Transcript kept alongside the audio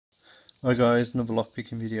Hi guys, another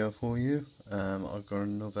lockpicking video for you. I've got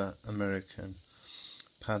another American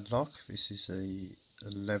padlock. This is a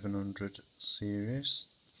 1100 series.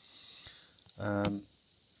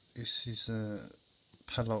 This is a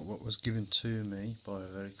padlock that was given to me by a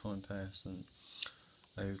very kind person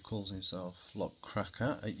who calls himself Lock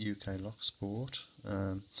Cracker at UK Lock Sport.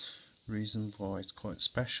 Reason why it's quite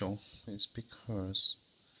special is because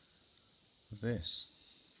of this.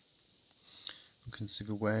 You can see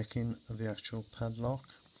the working of the actual padlock.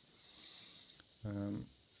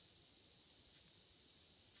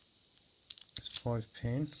 It's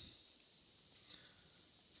 5-pin,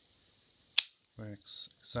 works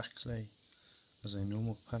exactly as a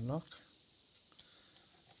normal padlock.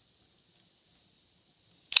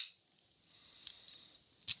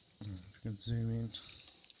 If you can zoom in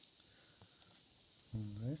on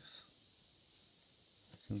this,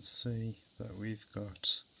 you can see that we've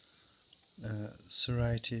got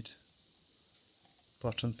serrated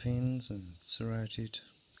bottom pins and serrated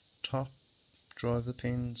top driver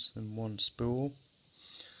pins and one spool.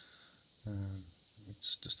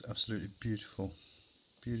 It's just absolutely beautiful,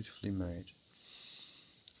 beautifully made.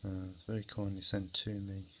 It's very kindly sent to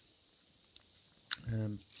me.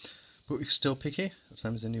 But we can still pick it, the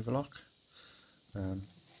same as any other lock.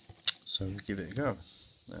 So we'll give it a go.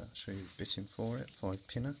 I'll show you the bitting for it,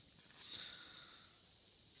 5-pinner.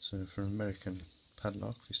 So for an American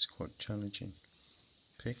padlock, this is quite challenging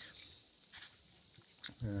pick.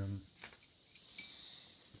 I'm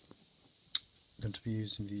going to be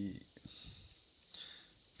using the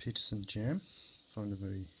Peterson gem. I find it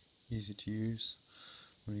very easy to use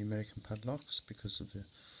on the American padlocks because of the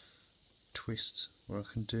twist what I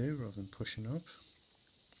can do rather than pushing up.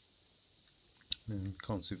 And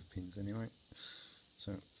can't see the pins anyway,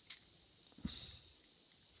 so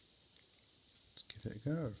let's give it a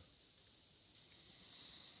go.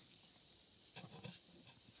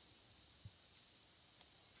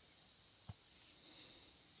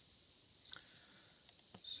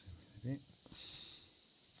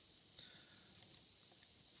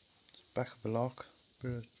 Back of the lock,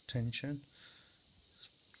 bit of tension,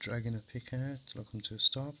 dragging a pick out to lock them to a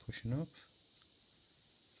stop, pushing up.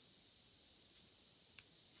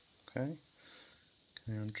 Okay,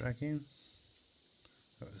 carry on dragging.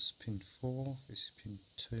 That was pin 4, this is pin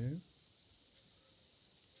 2.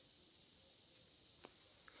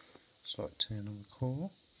 Slight turn on the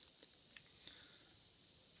core.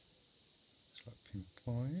 Slight pin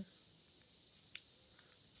 5.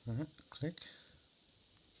 That, click.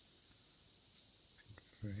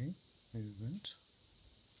 Pin 3, movement.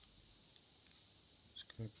 Just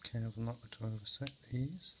go careful not to overset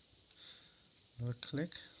these. Another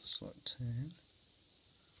click, slight turn.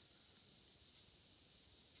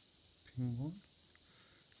 Pin 1.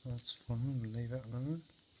 That's fine, we'll leave that alone.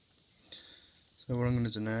 So what I'm going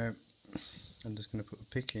to do now, I'm just going to put a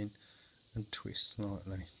pick in and twist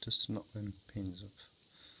slightly, just to knock them pins up.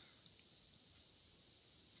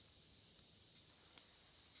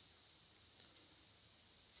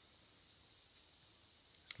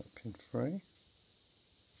 Like pin 3.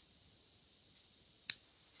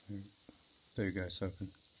 There you go, it's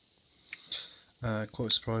open.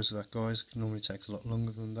 Quite surprised with that, guys. It normally takes a lot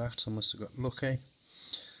longer than that. I must have got lucky.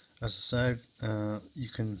 As I say, you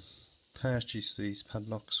can purchase these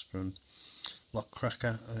padlocks from Lock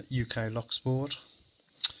Cracker at UK Lock Sport.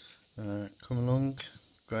 Come along,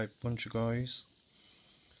 great bunch of guys.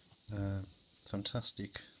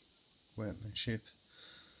 Fantastic workmanship.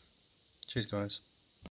 Cheers, guys.